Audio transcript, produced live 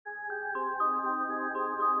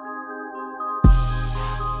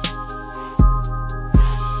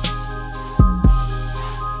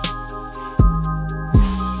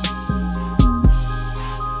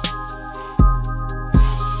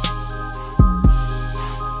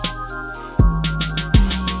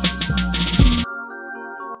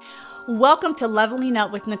Welcome to Leveling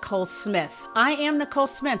Up with Nicole Smith. I am Nicole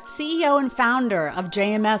Smith, CEO and founder of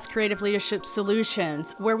JMS Creative Leadership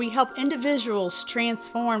Solutions, where we help individuals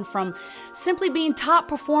transform from simply being top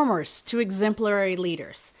performers to exemplary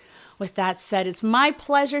leaders. With that said, it's my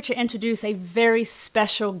pleasure to introduce a very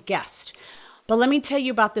special guest. But let me tell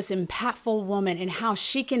you about this impactful woman and how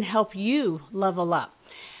she can help you level up.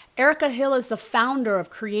 Erica Hill is the founder of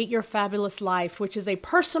Create Your Fabulous Life, which is a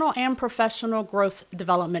personal and professional growth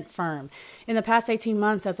development firm. In the past 18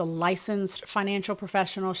 months as a licensed financial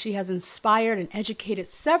professional, she has inspired and educated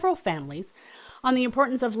several families on the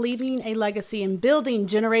importance of leaving a legacy and building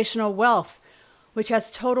generational wealth, which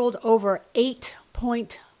has totaled over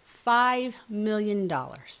 $8.5 million.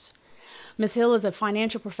 Ms. Hill is a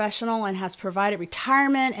financial professional and has provided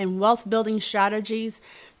retirement and wealth building strategies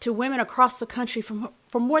to women across the country for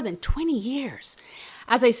more than 20 years.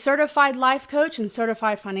 As a certified life coach and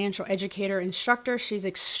certified financial educator instructor, she's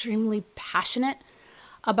extremely passionate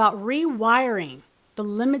about rewiring the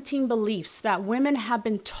limiting beliefs that women have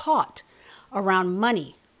been taught around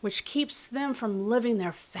money, which keeps them from living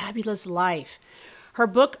their fabulous life. Her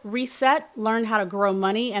book, Reset, Learn How to Grow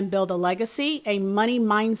Money and Build a Legacy, a money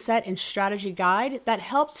mindset and strategy guide that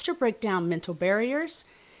helps to break down mental barriers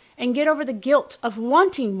and get over the guilt of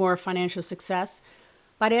wanting more financial success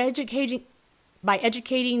by educating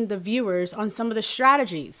the viewers on some of the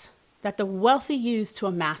strategies that the wealthy use to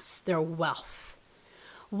amass their wealth.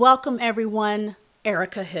 Welcome, everyone,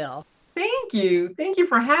 Erica Hill. Thank you. Thank you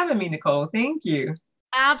for having me, Nicole. Thank you.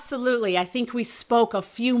 Absolutely. I think we spoke a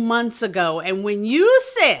few months ago, and when you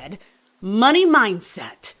said money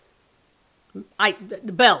mindset,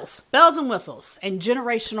 bells and whistles, and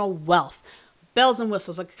generational wealth, bells and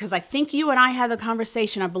whistles, because I think you and I had the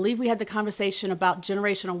conversation. I believe we had the conversation about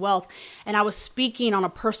generational wealth, and I was speaking on a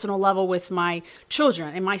personal level with my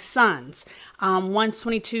children and my sons. One's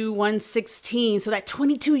 22, one's 16. So that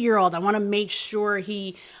 22-year-old, I want to make sure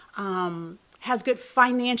he has good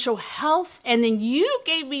financial health. And then you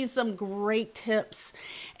gave me some great tips.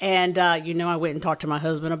 And, I went and talked to my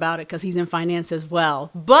husband about it because he's in finance as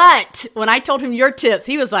well. But when I told him your tips,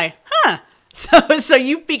 he was like, huh. So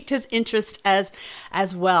you piqued his interest as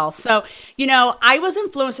well. So, I was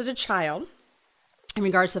influenced as a child in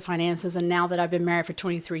regards to finances. And now that I've been married for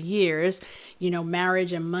 23 years,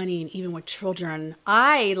 marriage and money, and even with children,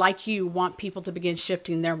 I, like you, want people to begin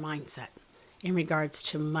shifting their mindset in regards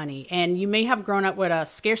to money. And you may have grown up with a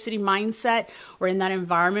scarcity mindset or in that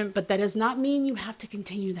environment, but that does not mean you have to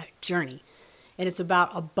continue that journey. And it's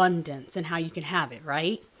about abundance and how you can have it,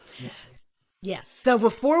 right? Yes. So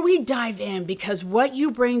before we dive in, because what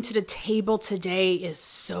you bring to the table today is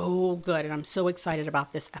so good, and I'm so excited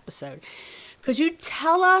about this episode. Could you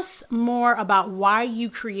tell us more about why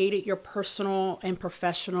you created your personal and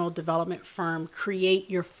professional development firm,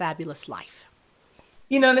 Create Your Fabulous Life?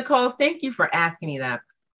 Nicole, thank you for asking me that.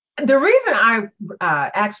 The reason I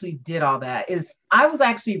actually did all that is I was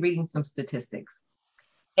actually reading some statistics.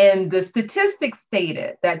 And the statistics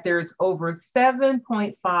stated that there's over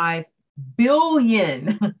 7.5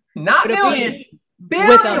 billion, not million,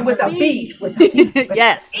 billion with a B.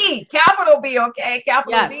 Yes. B, capital B, okay?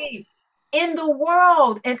 Capital yes. B in the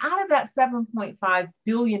world. And out of that 7.5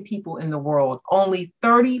 billion people in the world, only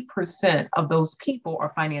 30% of those people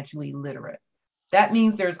are financially literate. That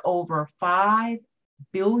means there's over 5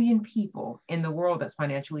 billion people in the world that's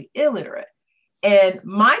financially illiterate. And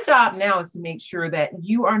my job now is to make sure that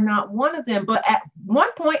you are not one of them. But at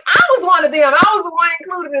one point, I was one of them. I was the one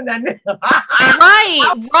included in that number. Right.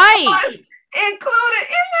 Included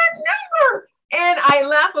in that number. And I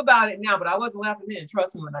laugh about it now, but I wasn't laughing then.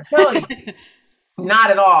 Trust me when I tell you.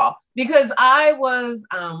 Not at all. Because I was,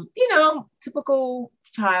 typical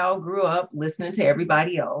child, grew up listening to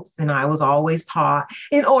everybody else. And I was always taught,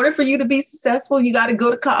 in order for you to be successful, you got to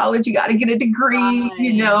go to college, you got to get a degree,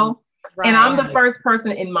 Right. And I'm the first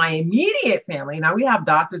person in my immediate family. Now we have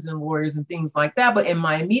doctors and lawyers and things like that, but in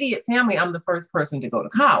my immediate family, I'm the first person to go to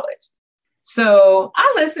college. So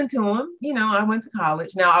I listened to him, I went to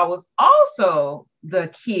college. Now I was also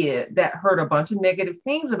the kid that heard a bunch of negative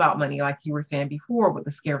things about money, like you were saying before, with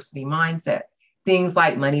the scarcity mindset. Things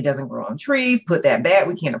like money doesn't grow on trees, put that back,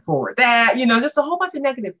 we can't afford that, just a whole bunch of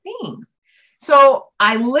negative things. So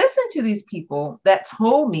I listened to these people that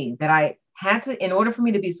told me that I had to, in order for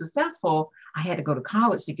me to be successful, I had to go to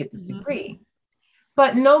college to get this degree.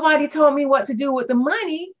 But nobody told me what to do with the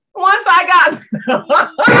money once I got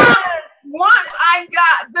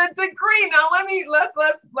the degree. Now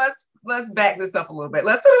let's back this up a little bit.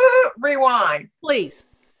 Let's rewind. Please.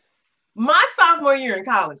 My sophomore year in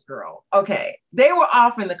college, girl. Okay. They were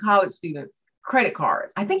offering the college students credit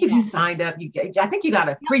cards. I think if you Yes. signed up, I think you got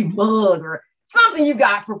a free mug or something you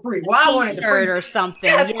got for free. Well, I wanted the T-shirt free. or something.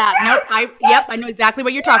 Yes, Yeah. Nope. yes, Yep. I know exactly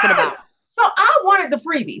what you're talking yes. about. So I wanted the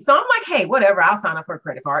freebie. So I'm like, hey, whatever, I'll sign up for a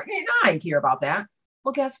credit card. And I didn't care about that.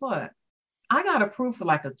 Well, guess what? I got approved for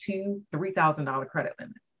like a $2,000-$3,000 credit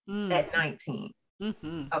limit Mm. at 19.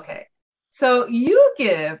 Mm-hmm. Okay. So you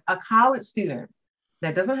give a college student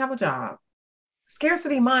that doesn't have a job,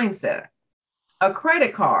 scarcity mindset, a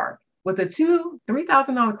credit card with a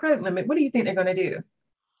 $2,000-$3,000 credit limit. What do you think they're going to do?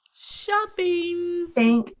 Shopping.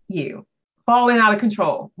 Thank you. Falling out of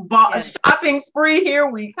control. A Yes. shopping spree, here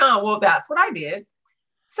we come. Well, that's what I did.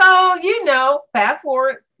 So, fast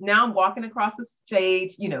forward. Now I'm walking across the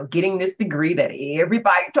stage, getting this degree that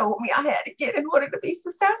everybody told me I had to get in order to be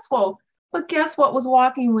successful. But guess what was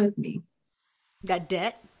walking with me? Got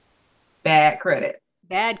debt. Bad credit.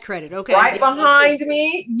 Bad credit. Okay. Right Yeah, behind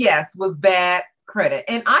me, yes, was bad credit.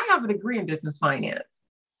 And I have a degree in business finance.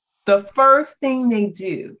 The first thing they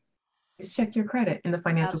do is check your credit in the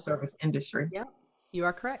financial service industry. Yep. You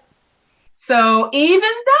are correct. So even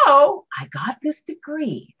though I got this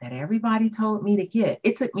degree that everybody told me to get,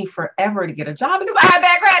 it took me forever to get a job because I had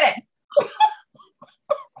bad credit.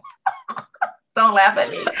 Don't laugh at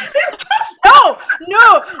me.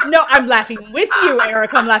 No, I'm laughing with you,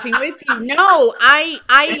 Eric. I'm laughing with you. No,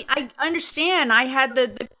 I understand. I had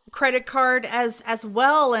the credit card as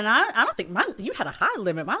well, and I don't think you had a high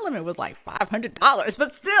limit. My limit was like $500,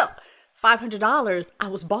 but still $500. I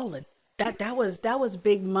was balling. That was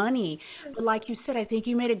big money. But like you said, I think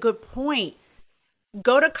you made a good point.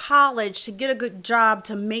 Go to college to get a good job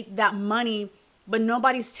to make that money, but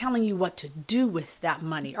nobody's telling you what to do with that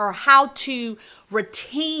money or how to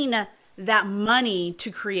retain that money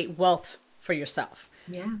to create wealth for yourself.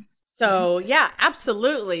 Yes. So yeah,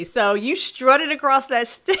 absolutely. So you strutted across that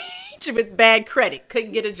stage with bad credit,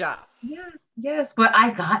 couldn't get a job. Yes. But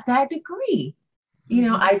I got that degree.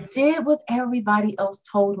 I did what everybody else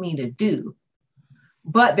told me to do,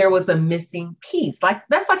 but there was a missing piece.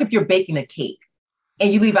 That's like if you're baking a cake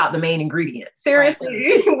and you leave out the main ingredient.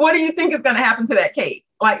 Seriously, right. What do you think is going to happen to that cake?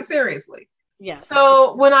 Like, seriously. Yes.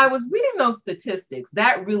 So when I was reading those statistics,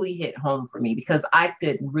 that really hit home for me because I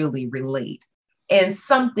could really relate. And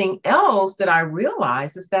something else that I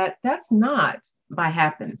realized is that that's not by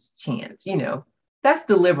happenstance, that's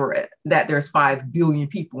deliberate that there's 5 billion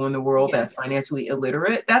people in the world that's financially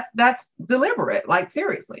illiterate. That's deliberate, like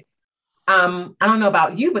seriously. I don't know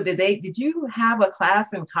about you, but did you have a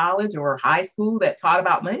class in college or high school that taught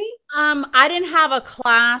about money? I didn't have a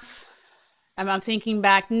class. I'm thinking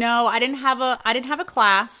back. No, I didn't have a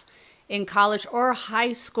class in college or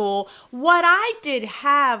high school. What I did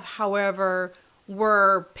have, however,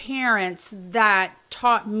 were parents that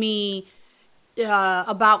taught me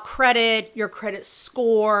about credit, your credit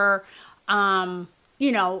score, writing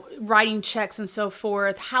checks and so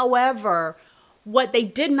forth. However, what they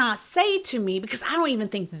did not say to me, because I don't even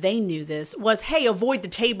think they knew this, was, hey, avoid the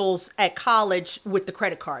tables at college with the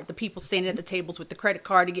credit card. The people standing at the tables with the credit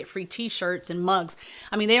card to get free t-shirts and mugs.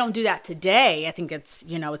 I mean, they don't do that today. I think it's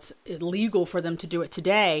illegal for them to do it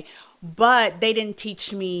today, but they didn't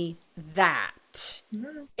teach me that.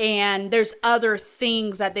 Mm-hmm. And there's other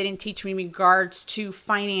things that they didn't teach me in regards to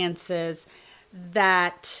finances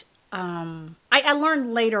that I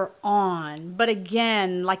learned later on. But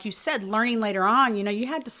again, like you said, learning later on, you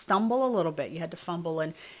had to stumble a little bit. You had to fumble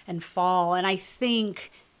and fall. And I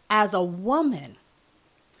think as a woman,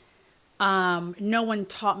 no one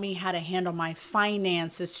taught me how to handle my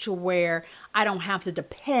finances to where I don't have to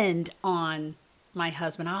depend on my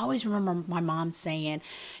husband. I always remember my mom saying,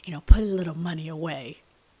 put a little money away.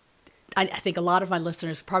 I think a lot of my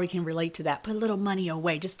listeners probably can relate to that. Put a little money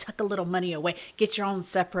away. Just tuck a little money away. Get your own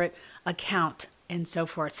separate account and so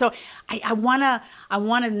forth. So I wanna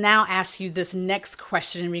now ask you this next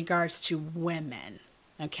question in regards to women,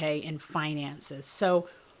 okay, in finances. So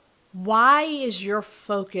why is your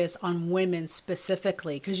focus on women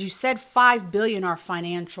specifically? Because you said 5 billion are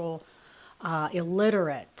financial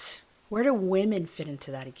illiterate. Where do women fit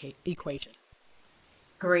into that equation?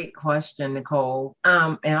 Great question, Nicole.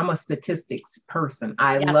 And I'm a statistics person.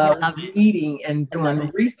 I love reading and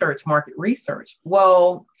doing research, market research.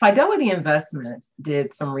 Well, Fidelity Investment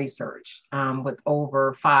did some research with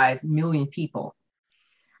over 5 million people.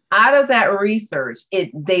 Out of that research,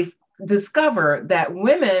 they've discovered that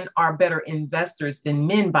women are better investors than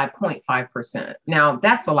men by 0.5%. Now,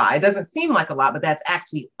 that's a lot. It doesn't seem like a lot, but that's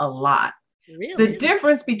actually a lot. Really? The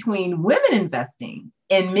difference between women investing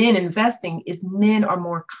and men investing is men are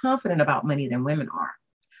more confident about money than women are.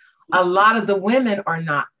 A lot of the women are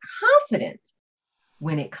not confident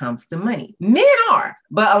when it comes to money. Men are,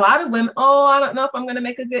 but a lot of women, oh, I don't know if I'm going to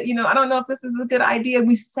make a good, I don't know if this is a good idea.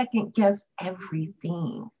 We second guess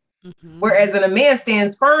everything. Whereas a man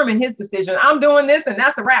stands firm in his decision. I'm doing this and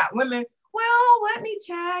that's a wrap. Women, well, let me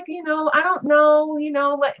check, I don't know,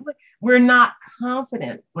 we're not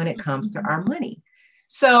confident when it comes to our money.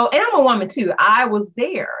 So, and I'm a woman too. I was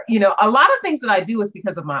there, a lot of things that I do is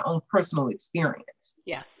because of my own personal experience.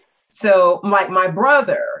 Yes. So like my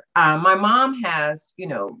brother, my mom has,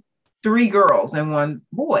 3 girls and 1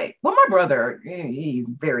 boy. Well, my brother, he's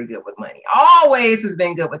very good with money. Always has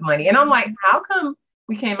been good with money. And I'm like, how come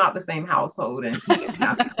we came out the same household and he didn't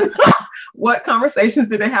have what conversations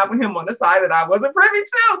did they have with him on the side that I wasn't privy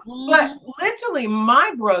to? But literally,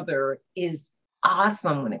 my brother is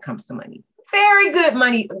awesome when it comes to money. Very good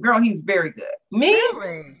money. Girl, he's very good. Me,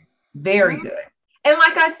 Really? very good. And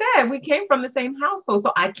like I said, we came from the same household.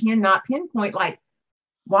 So I cannot pinpoint like,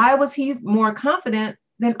 why was he more confident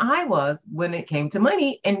than I was when it came to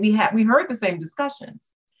money? And we heard the same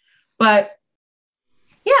discussions. But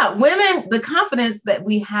yeah, women, the confidence that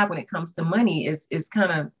we have when it comes to money is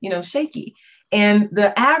kind of, shaky. And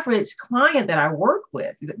the average client that I work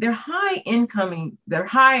with, they're high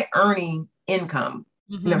earning income.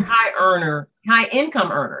 They're high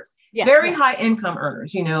income earners, Yes, very high income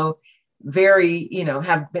earners, very,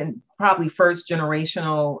 have been probably first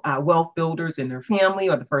generational wealth builders in their family,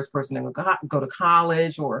 or the first person to go to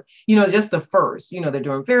college, or, just the first, they're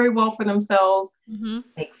doing very well for themselves,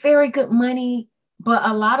 make very good money. But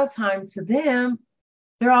a lot of time to them,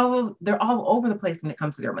 they're all over the place when it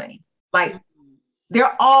comes to their money. Like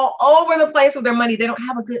they're all over the place with their money. They don't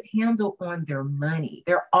have a good handle on their money.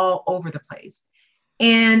 They're all over the place.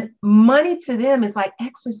 And money to them is like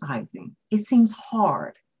exercising. It seems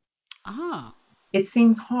hard. It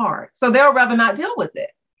seems hard. So they'll rather not deal with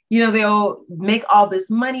it. They'll make all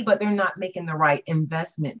this money, but they're not making the right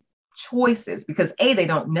investment choices because A, they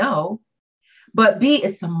don't know, but B,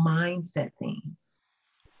 it's a mindset thing.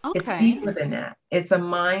 Okay. It's deeper than that. It's a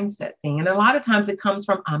mindset thing. And a lot of times it comes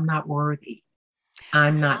from, I'm not worthy.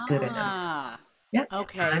 I'm not good enough. Yep.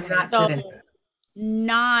 Okay. I'm not good enough.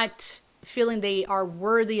 Not feeling they are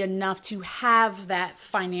worthy enough to have that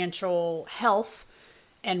financial health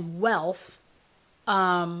and wealth.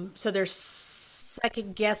 So they're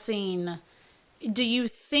second guessing. Do you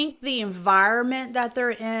think the environment that they're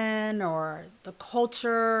in or the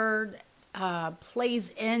culture plays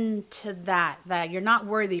into that you're not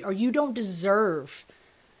worthy or you don't deserve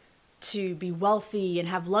to be wealthy and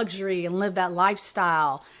have luxury and live that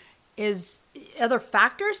lifestyle? Is other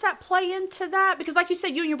factors that play into that? Because like you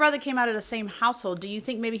said, you and your brother came out of the same household. Do you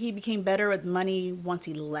think maybe he became better with money once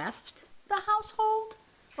he left the household?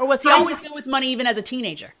 Or was he always good with money even as a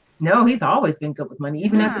teenager? No, he's always been good with money,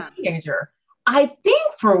 even as a teenager. I think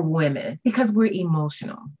for women, because we're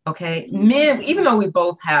emotional, okay? Men, even though we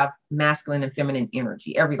both have masculine and feminine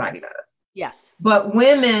energy, everybody does. Yes. But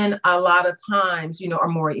women, a lot of times, are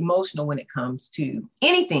more emotional when it comes to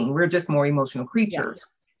anything. We're just more emotional creatures. Yes.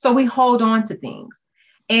 So we hold on to things.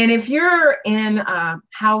 And if you're in a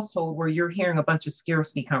household where you're hearing a bunch of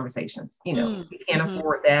scarcity conversations, we can't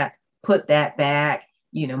afford that, put that back,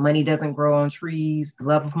 money doesn't grow on trees, the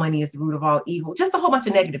love of money is the root of all evil, just a whole bunch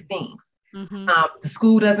of negative things. The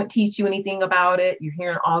school doesn't teach you anything about it. You're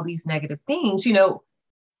hearing all these negative things,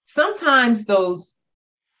 sometimes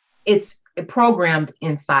it's programmed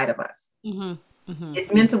inside of us.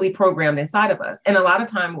 It's mentally programmed inside of us. And a lot of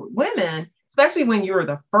time with women, especially when you're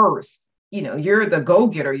the first, you're the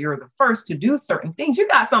go-getter, you're the first to do certain things, you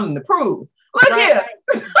got something to prove. Look here.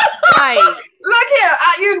 Right. Look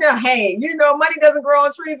here. Hey, money doesn't grow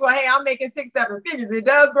on trees. Well, hey, I'm making 6-7 figures. It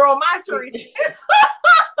does grow on my tree.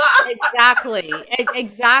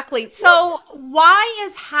 Exactly. So why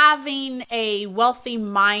is having a wealthy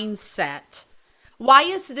mindset, why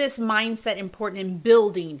is this mindset important in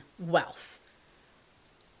building wealth?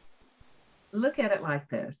 Look at it like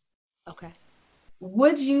this. Okay.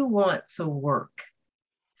 Would you want to work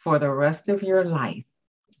for the rest of your life,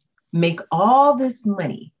 make all this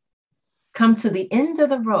money, come to the end of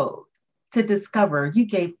the road to discover you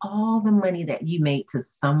gave all the money that you made to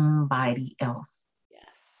somebody else?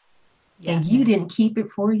 Yes. And you didn't keep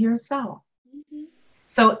it for yourself.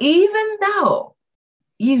 So even though,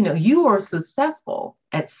 you are successful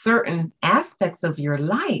at certain aspects of your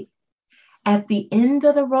life, at the end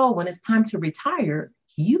of the road, when it's time to retire,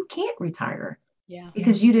 you can't retire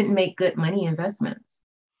because you didn't make good money investments.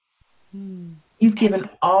 You've given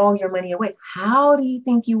all your money away. How do you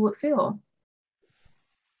think you would feel?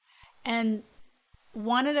 And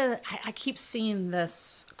I keep seeing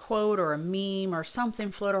this quote or a meme or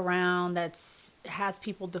something float around that has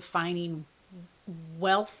people defining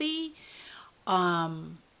wealthy.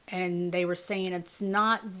 And they were saying it's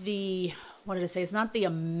not the, what did it say? It's not the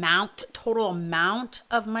amount, total amount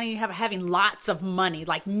of money you have, having lots of money,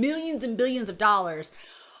 like millions and billions of dollars,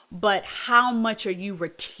 but how much are you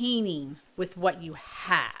retaining with what you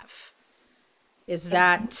have? Is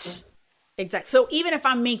that exact? So even if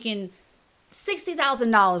I'm making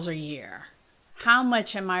 $60,000 a year, how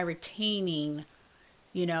much am I retaining,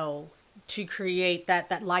 you know, to create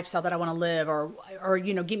that lifestyle that I want to live, or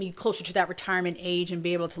you know, get me closer to that retirement age and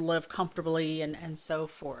be able to live comfortably and so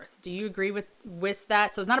forth. Do you agree with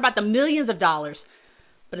that? So it's not about the millions of dollars,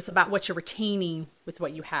 but it's about what you're retaining with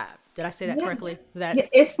what you have. Did I say that correctly? Yeah,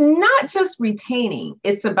 it's not just retaining,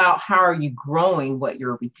 it's about how are you growing what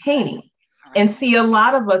you're retaining. And see, a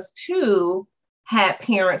lot of us too had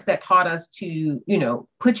parents that taught us to, you know,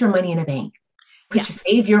 put your money in a bank.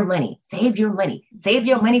 Save your money, save your money, save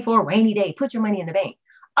your money for a rainy day, put your money in the bank.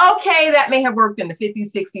 Okay, that may have worked in the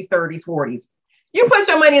 50s, 60s, 30s, 40s. You put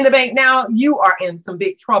your money in the bank now, you are in some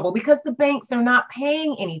big trouble because the banks are not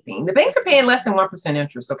paying anything. The banks are paying less than 1%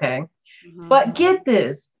 interest, okay? Mm-hmm. But get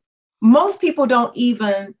this, most people don't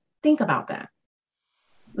even think about that.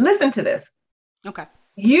 Listen to this. Okay.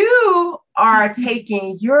 You are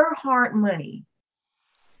taking your hard money,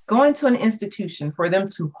 going to an institution for them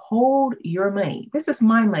to hold your money. This is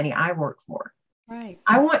my money I work for. Right.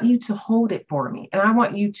 I want you to hold it for me and I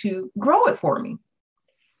want you to grow it for me.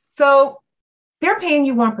 So they're paying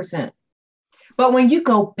you 1%. But when you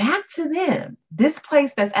go back to them, this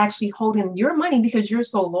place that's actually holding your money because you're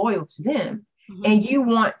so loyal to them, mm-hmm. and you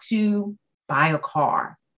want to buy a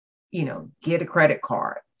car, you know, get a credit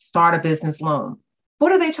card, start a business loan.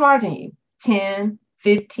 What are they charging you? 10,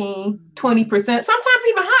 15, 20%, sometimes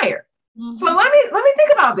even higher. Mm-hmm. So let me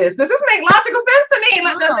think about this. Does this make logical sense to me?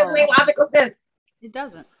 No. Does it make logical sense? It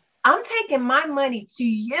doesn't. I'm taking my money to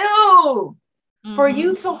you, mm-hmm. for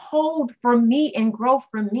you to hold for me and grow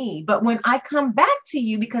for me. But when I come back to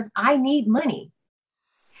you because I need money,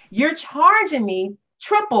 you're charging me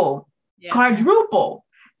triple, quadruple,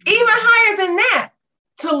 even higher than that,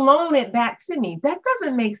 to loan it back to me. That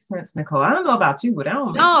doesn't make sense, Nicole. I don't know about you, but I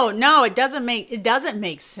don't. No, it doesn't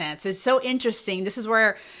make sense. It's so interesting. This is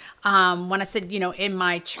where, when I said, you know, in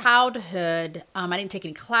my childhood, I didn't take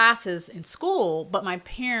any classes in school, but my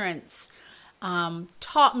parents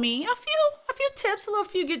taught me a few tips, a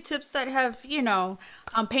few good tips that have, you know,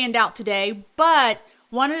 panned out today. But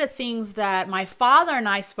one of the things that my father and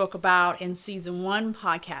I spoke about in season 1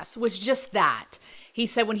 podcast was just that. He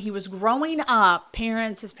said when he was growing up,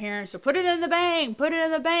 his parents would put it in the bank.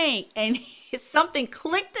 And something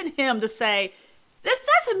clicked in him to say, this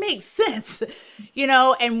doesn't make sense, you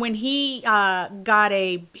know. And when he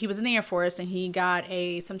he was in the Air Force and he got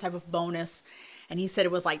some type of bonus, and he said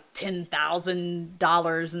it was like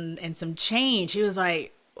 $10,000 and some change. He was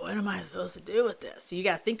like, what am I supposed to do with this? You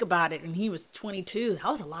got to think about it. And he was 22. That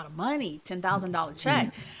was a lot of money, $10,000 check.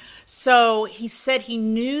 Mm-hmm. So he said he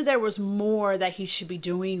knew there was more that he should be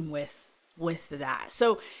doing with that.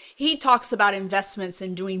 So he talks about investments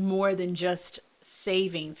and doing more than just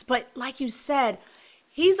savings. But like you said,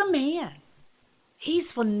 he's a man.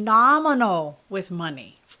 He's phenomenal with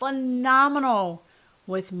money.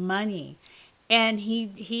 And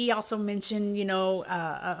he also mentioned, you know,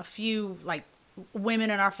 a few like women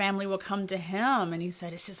in our family will come to him, and he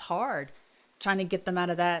said it's just hard trying to get them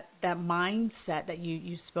out of that mindset that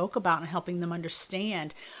you spoke about and helping them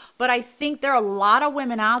understand. But I think there are a lot of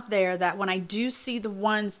women out there that when I do see the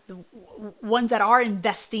ones that are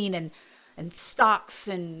investing in stocks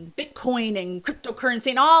and Bitcoin and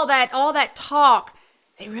cryptocurrency and all that talk,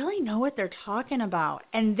 they really know what they're talking about.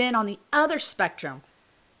 And then on the other spectrum,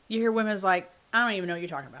 you hear women's like, I don't even know what you're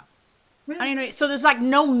talking about. Really? I don't even know. So there's like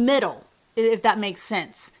no middle, if that makes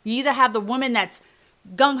sense. You either have the woman that's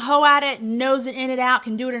gung-ho at it, knows it in and out,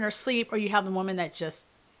 can do it in her sleep, or you have the woman that just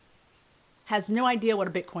has no idea what a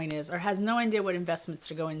Bitcoin is or has no idea what investments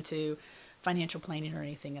to go into, financial planning or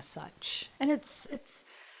anything as such. And it's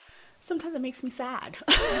sometimes it makes me sad.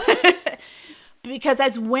 Because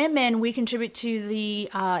as women, we contribute to the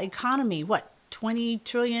economy, 20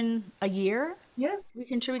 trillion a year? Yeah. We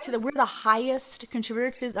contribute to we're the highest contributor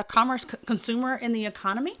to the commerce consumer in the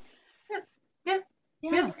economy.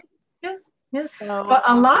 Yeah. So, but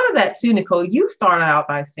a lot of that too, Nicole, you started out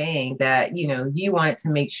by saying that, you know, you wanted to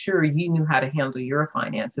make sure you knew how to handle your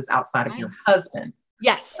finances outside of your husband.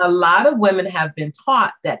 Yes. A lot of women have been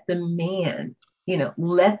taught that the man, you know,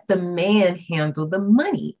 let the man handle the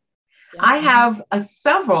money. Yeah. I have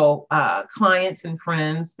several clients and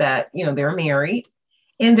friends that, you know, they're married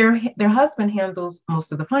and their husband handles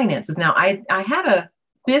most of the finances. Now, I had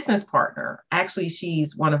business partner, actually,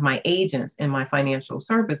 she's one of my agents in my financial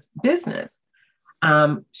service business.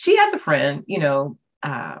 She has a friend,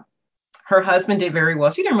 her husband did very well.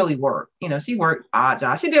 She didn't really work. She worked odd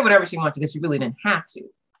jobs. She did whatever she wanted because she really didn't have to.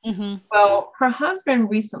 Mm-hmm. Well, her husband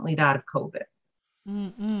recently died of COVID.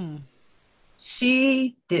 Mm-mm.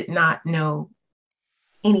 She did not know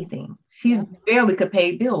anything. She barely could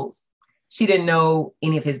pay bills. She didn't know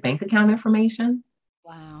any of his bank account information.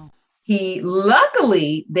 Wow.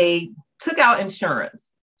 Luckily, they took out insurance.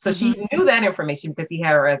 So she Mm-hmm. knew that information because he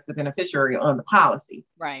had her as a beneficiary on the policy.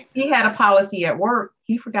 Right. He had a policy at work.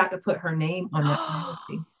 He forgot to put her name on that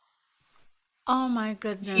policy. Oh my She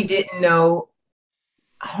goodness. didn't know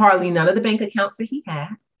hardly none of the bank accounts that he had.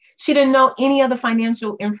 She didn't know any of the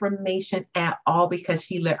financial information at all because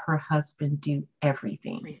she let her husband do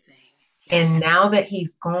everything. Everything. And now that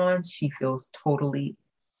he's gone, she feels totally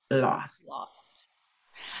lost.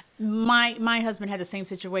 My husband had the same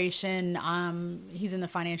situation. He's in the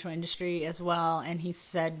financial industry as well, and he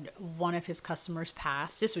said one of his customers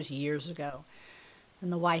passed. This was years ago,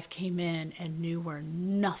 and the wife came in and knew where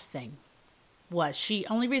nothing was. She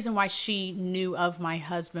only reason why she knew of my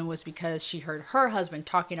husband was because she heard her husband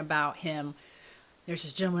talking about him. There's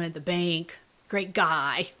this gentleman at the bank, great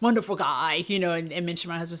guy, wonderful guy, and mentioned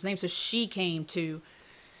my husband's name. So she came to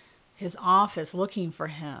his office looking for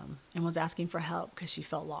him and was asking for help because she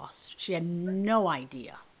felt lost. She had no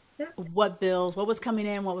idea what bills, what was coming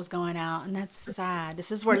in, what was going out. And that's sad.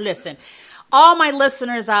 This is where, listen, all my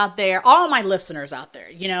listeners out there,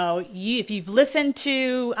 if you've listened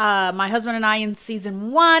to my husband and I in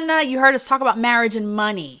season 1, you heard us talk about marriage and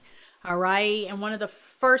money. All right. And one of the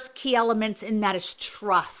first key elements in that is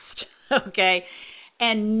trust. Okay.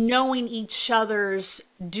 And knowing each other's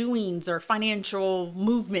doings or financial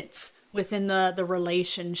movements within the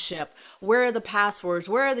relationship. Where are the passwords?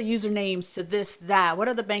 Where are the usernames to this, that? What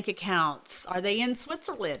are the bank accounts? Are they in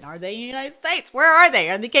Switzerland? Are they in the United States? Where are they?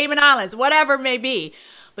 Are they Cayman Islands? Whatever it may be.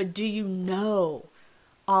 But do you know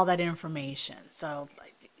all that information? So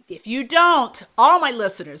if you don't, all my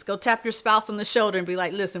listeners, go tap your spouse on the shoulder and be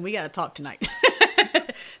like, listen, we got to talk tonight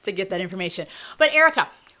to get that information. But Erica,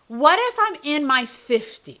 what if I'm in my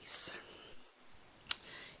 50s?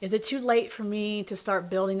 Is it too late for me to start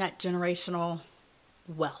building that generational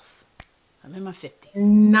wealth? I'm in my 50s.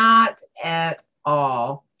 Not at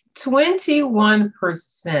all.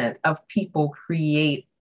 21% of people create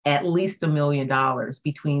at least $1 million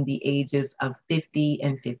between the ages of 50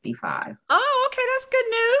 and 55. Oh, okay. That's good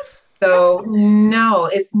news. So no,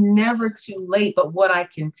 it's never too late. But what I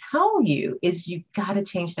can tell you is you got to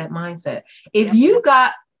change that mindset. If you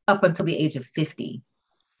got up until the age of 50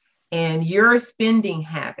 and your spending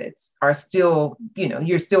habits are still,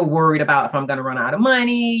 you're still worried about if I'm going to run out of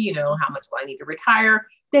money, how much will I need to retire,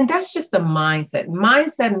 then that's just a mindset.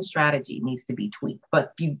 Mindset and strategy needs to be tweaked.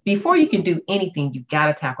 But before you can do anything, you got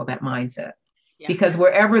to tackle that mindset. Yes. Because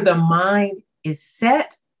wherever the mind is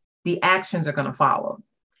set, the actions are going to follow.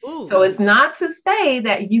 Ooh. So it's not to say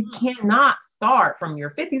that you cannot start from your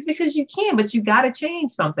 50s, because you can, but you got to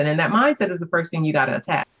change something. And that mindset is the first thing you got to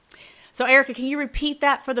attack. So Erica, can you repeat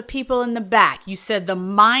that for the people in the back? You said the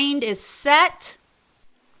mind is set.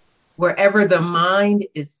 Wherever the mind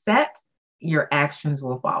is set, your actions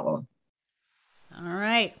will follow. All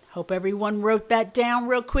right. Hope everyone wrote that down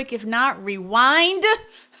real quick. If not, rewind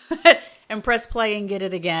and press play and get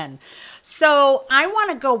it again. So I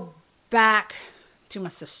want to go back to my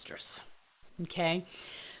sisters. Okay.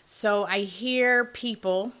 So I hear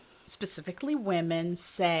people, specifically women,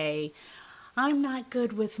 say, I'm not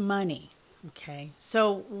good with money. Okay.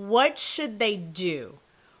 So what should they do?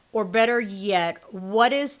 Or better yet,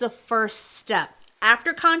 what is the first step?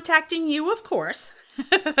 After contacting you, of course,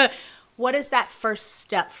 what is that first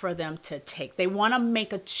step for them to take? They want to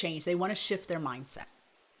make a change. They want to shift their mindset.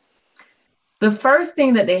 The first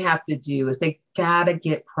thing that they have to do is they got to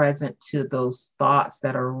get present to those thoughts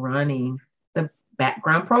that are running the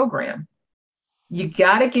background program. You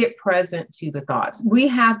got to get present to the thoughts. We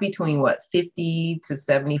have between 50 to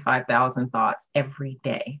 75,000 thoughts every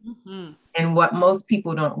day. Mm-hmm. And what most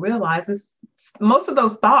people don't realize is most of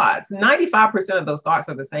those thoughts, 95% of those thoughts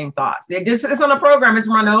are the same thoughts. It's on a program. It's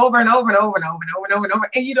running over and over and over and over and over and over and over.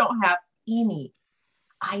 And you don't have any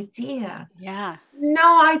idea. Yeah.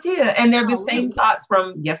 No idea. And they're the same thoughts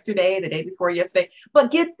from yesterday, the day before yesterday.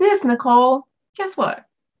 But get this, Nicole, guess what?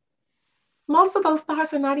 Most of those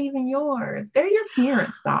thoughts are not even yours. They're your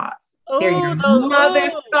parents' thoughts. They're your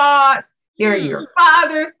mother's thoughts. They're your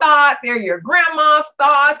father's thoughts. They're your grandma's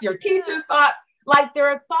thoughts, your teacher's thoughts. Like there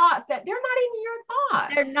are thoughts that they're not even your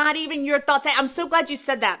They're thoughts. not even your thoughts. I'm so glad you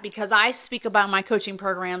said that because I speak about my coaching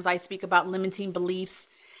programs. I speak about limiting beliefs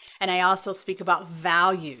and I also speak about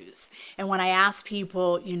values. And when I ask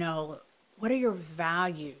people, what are your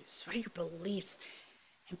values? What are your beliefs?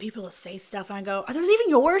 And people will say stuff and I go, are those even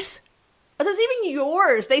yours? Are those even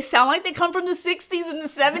yours? They sound like they come from the 60s and the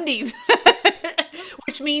 70s,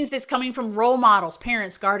 which means it's coming from role models,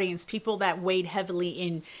 parents, guardians, people that weighed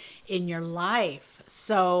heavily in your life.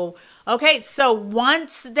 So, okay, so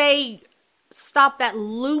once they stop that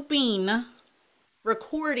looping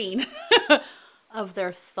recording of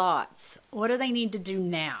their thoughts, what do they need to do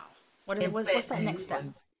now? What's Implant that new next step?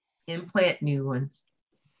 ones. Implant new ones.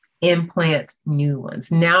 Implant new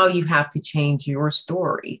ones. Now you have to change your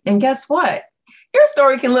story. And guess what? Your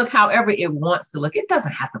story can look however it wants to look. It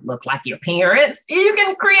doesn't have to look like your parents. You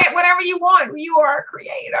can create whatever you want. You are a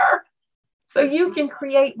creator. So you can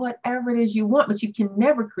create whatever it is you want, but you can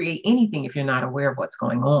never create anything if you're not aware of what's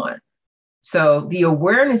going on. So the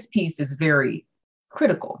awareness piece is very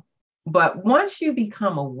critical. But once you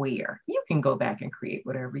become aware, you can go back and create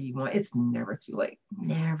whatever you want. It's never too late.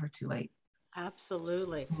 Never too late.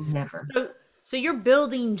 Absolutely. Never. So you're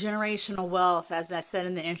building generational wealth. As I said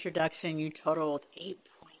in the introduction, you totaled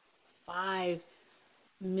 $8.5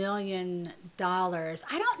 million.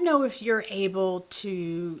 I don't know if you're able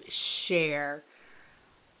to share,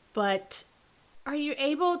 but are you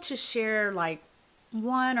able to share like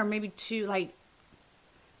one or maybe two, like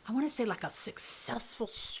I want to say like a successful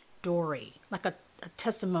story, like a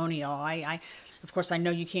testimonial. Of course, I know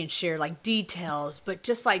you can't share like details, but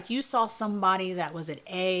just like you saw somebody that was at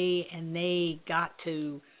A and they got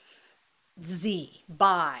to Z,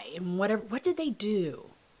 by, and whatever, what did they do?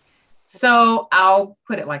 So I'll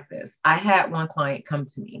put it like this. I had one client come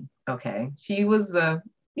to me. Okay. She was,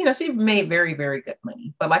 she made very, very good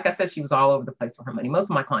money. But like I said, she was all over the place with her money. Most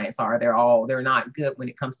of my clients they're not good when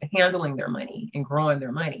it comes to handling their money and growing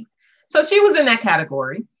their money. So she was in that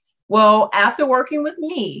category. Well, after working with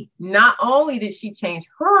me, not only did she change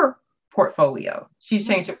her portfolio, she's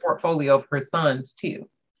changed the portfolio of her sons too.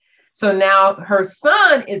 So now her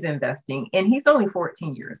son is investing and he's only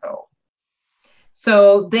 14 years old.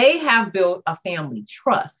 So they have built a family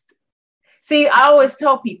trust. See, I always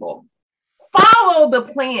tell people, follow the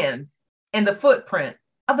plans and the footprint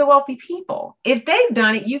of the wealthy people. If they've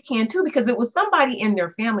done it, you can too, because it was somebody in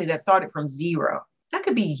their family that started from zero. That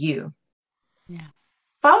could be you. Yeah.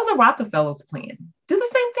 Follow the Rockefellers plan. Do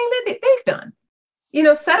the same thing that they've done.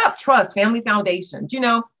 Set up trust, family foundations,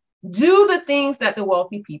 do the things that the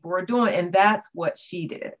wealthy people are doing. And that's what she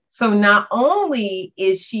did. So not only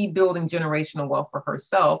is she building generational wealth for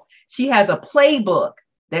herself, she has a playbook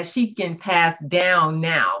that she can pass down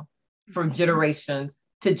now from generations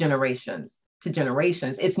to generations to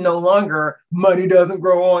generations. It's no longer money doesn't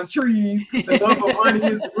grow on trees. The love of money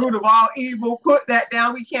is the root of all evil. Put that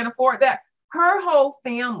down. We can't afford that. Her whole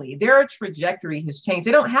family, their trajectory has changed.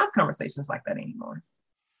 They don't have conversations like that anymore.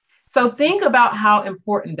 So think about how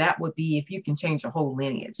important that would be if you can change your whole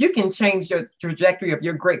lineage. You can change your trajectory of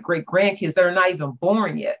your great great grandkids that are not even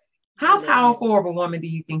born yet. How powerful of a woman do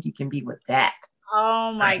you think you can be with that?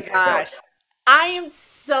 Oh my gosh. I am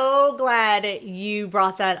so glad you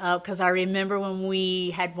brought that up because I remember when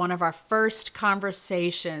we had one of our first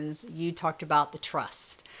conversations, you talked about the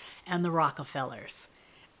trust and the Rockefellers.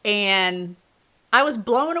 And I was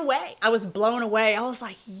blown away. I was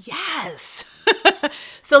like, yes.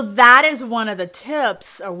 So that is one of the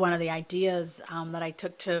tips or one of the ideas that I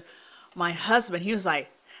took to my husband. He was like,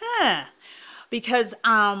 huh. Because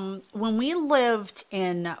when we lived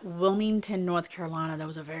in Wilmington, North Carolina, there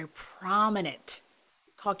was a very prominent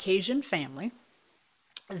Caucasian family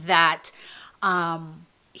that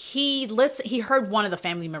he heard one of the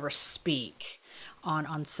family members speak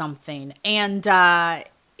on something, and the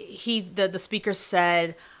speaker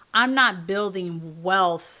said, "I'm not building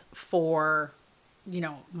wealth for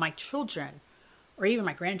my children or even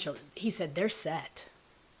my grandchildren." He said, "They're set."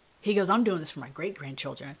 He goes, "I'm doing this for my great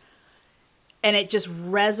grandchildren." And it just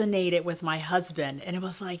resonated with my husband. And it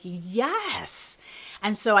was like, yes.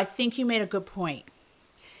 And so I think you made a good point.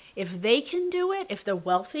 If they can do it, if the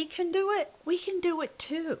wealthy can do it, we can do it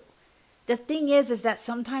too. The thing is that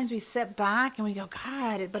sometimes we sit back and we go,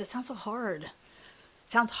 God, but it sounds so hard. It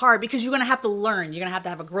sounds hard because you're going to have to learn. You're going to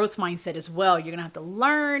have a growth mindset as well. You're going to have to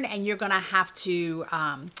learn and you're going to have to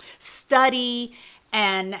study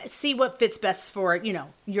and see what fits best for,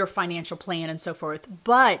 your financial plan and so forth.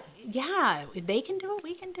 But yeah, if they can do it,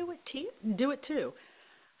 we can do it too.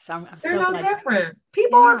 So I'm They're so no glad. different.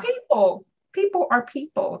 People are people. People are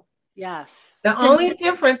people. Yes. The only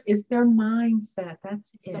difference is their mindset.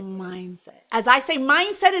 That's The it. mindset. As I say,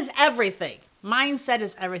 mindset is everything. Mindset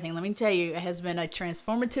is everything. Let me tell you, it has been a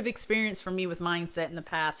transformative experience for me with mindset in the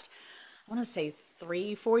past, I want to say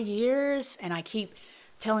 3-4 years. And I keep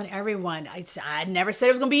telling everyone, I never said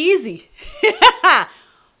it was going to be easy, but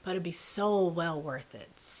it'd be so well worth it.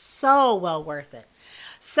 So well worth it.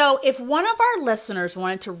 So if one of our listeners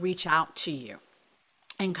wanted to reach out to you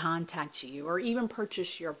and contact you, or even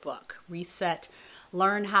purchase your book, Reset,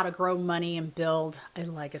 Learn How to Grow Money and Build a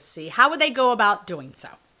Legacy, how would they go about doing so?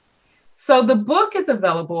 So the book is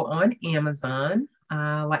available on Amazon.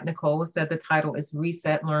 Like Nicole said, the title is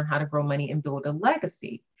Reset, Learn How to Grow Money and Build a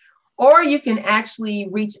Legacy. Or you can actually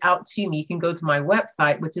reach out to me. You can go to my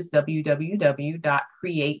website, which is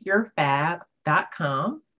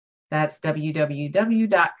www.createyourfab.com. That's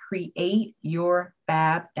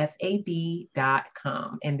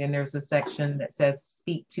www.createyourfab.com. And then there's a section that says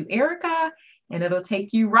Speak to Erica, and it'll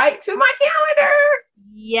take you right to my calendar.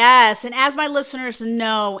 Yes. And as my listeners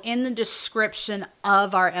know, in the description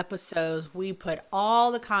of our episodes, we put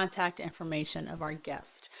all the contact information of our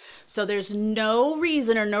guest. So there's no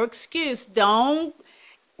reason or no excuse. Don't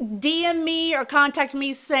DM me or contact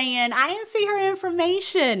me saying, I didn't see her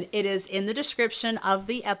information. It is in the description of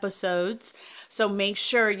the episodes. So make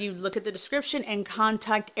sure you look at the description and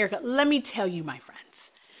contact Erica. Let me tell you, my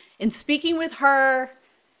friends, in speaking with her,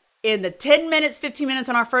 in the 10 minutes, 15 minutes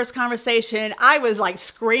on our first conversation, I was like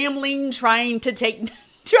scrambling, trying to take notes.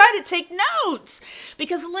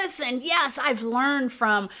 Because listen, yes, I've learned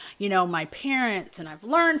from, my parents, and I've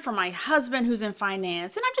learned from my husband who's in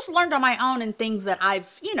finance, and I've just learned on my own and things that I've,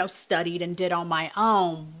 studied and did on my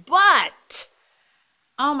own. But,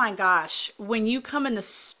 oh my gosh, when you come in the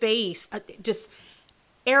space,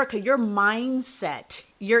 Erica, your mindset,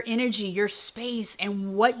 your energy, your space,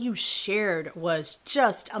 and what you shared was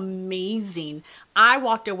just amazing. I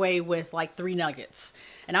walked away with like 3 nuggets,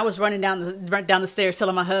 and I was running down the stairs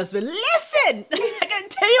telling my husband, listen, I gotta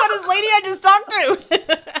tell you about this lady I just talked to.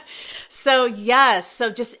 So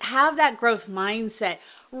just have that growth mindset.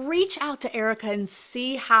 Reach out to Erica and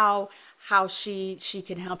see how she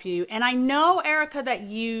can help you. And I know, Erica, that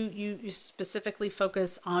you specifically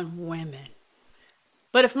focus on women.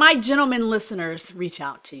 But if my gentlemen listeners reach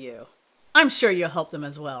out to you, I'm sure you'll help them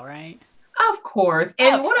as well, right? Of course.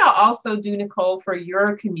 And what I'll also do, Nicole, for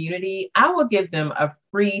your community, I will give them a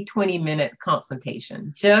free 20-minute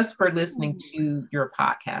consultation just for listening to your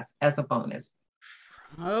podcast as a bonus.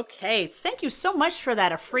 Okay. Thank you so much for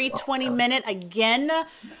that. A free 20-minute. Again,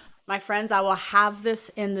 my friends, I will have this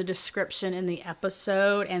in the description in the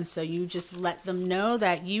episode. And so you just let them know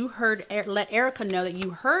that let Erica know that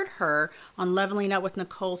you heard her on Leveling Up with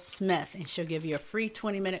Nicole Smith, and she'll give you a free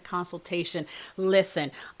 20-minute consultation.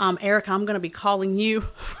 Listen, Erica, I'm going to be calling you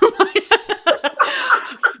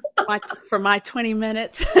for my 20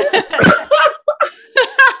 minutes.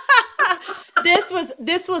 This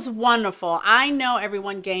was wonderful. I know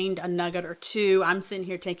everyone gained a nugget or two. I'm sitting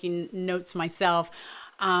here taking notes myself.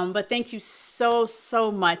 But thank you so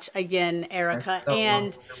much again, Erica.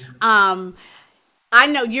 And I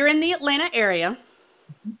know you're in the Atlanta area.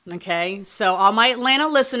 Okay. So all my Atlanta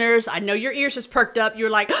listeners, I know your ears just perked up.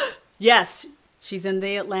 You're like, yes, she's in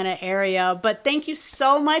the Atlanta area. But thank you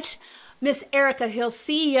so much, Miss Erica Hill,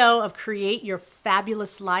 CEO of Create Your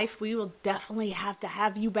Fabulous Life. We will definitely have to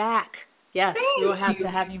have you back. Yes, we will have to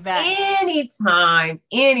have you back. Anytime.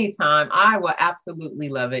 I will absolutely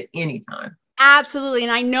love it. Anytime. Absolutely.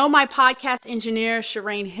 And I know my podcast engineer,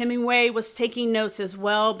 Shireen Hemingway, was taking notes as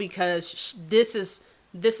well, because this is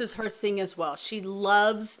her thing as well. She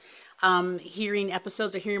loves hearing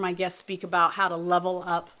episodes or hearing my guests speak about how to level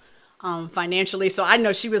up financially. So I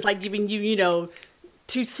know she was like giving you,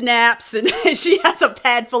 2 snaps, and she has a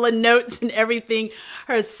pad full of notes and everything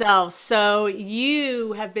herself. So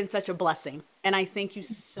you have been such a blessing. And I thank you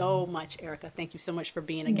so much, Erica. Thank you so much for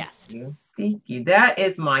being a guest. Thank you. That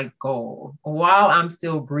is my goal. While I'm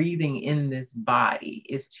still breathing in this body,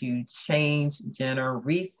 is to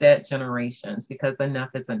reset generations, because enough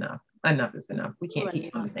is enough. Enough is enough. We can't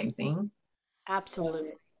keep doing the same thing.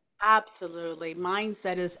 Absolutely.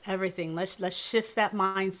 Mindset is everything. Let's shift that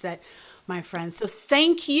mindset, my friends. So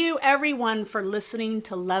thank you, everyone, for listening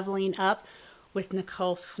to Leveling Up with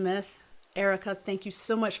Nicole Smith. Erica, thank you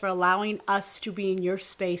so much for allowing us to be in your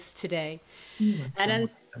space today. And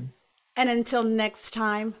until next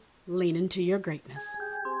time, lean into your greatness.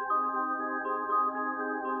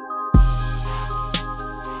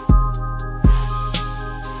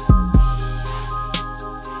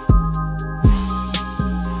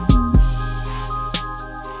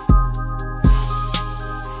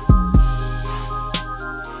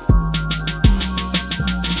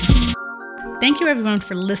 everyone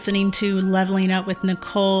for listening to Leveling Up with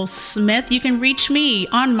Nicole Smith. You can reach me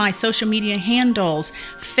on my social media handles,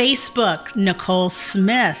 Facebook, Nicole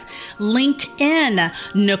Smith, LinkedIn,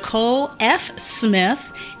 Nicole F.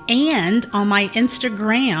 Smith, and on my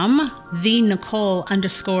Instagram, the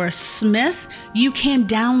Nicole_Smith. You can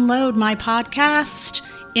download my podcast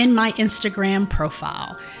in my Instagram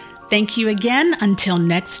profile. Thank you again. Until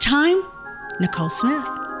next time, Nicole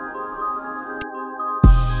Smith.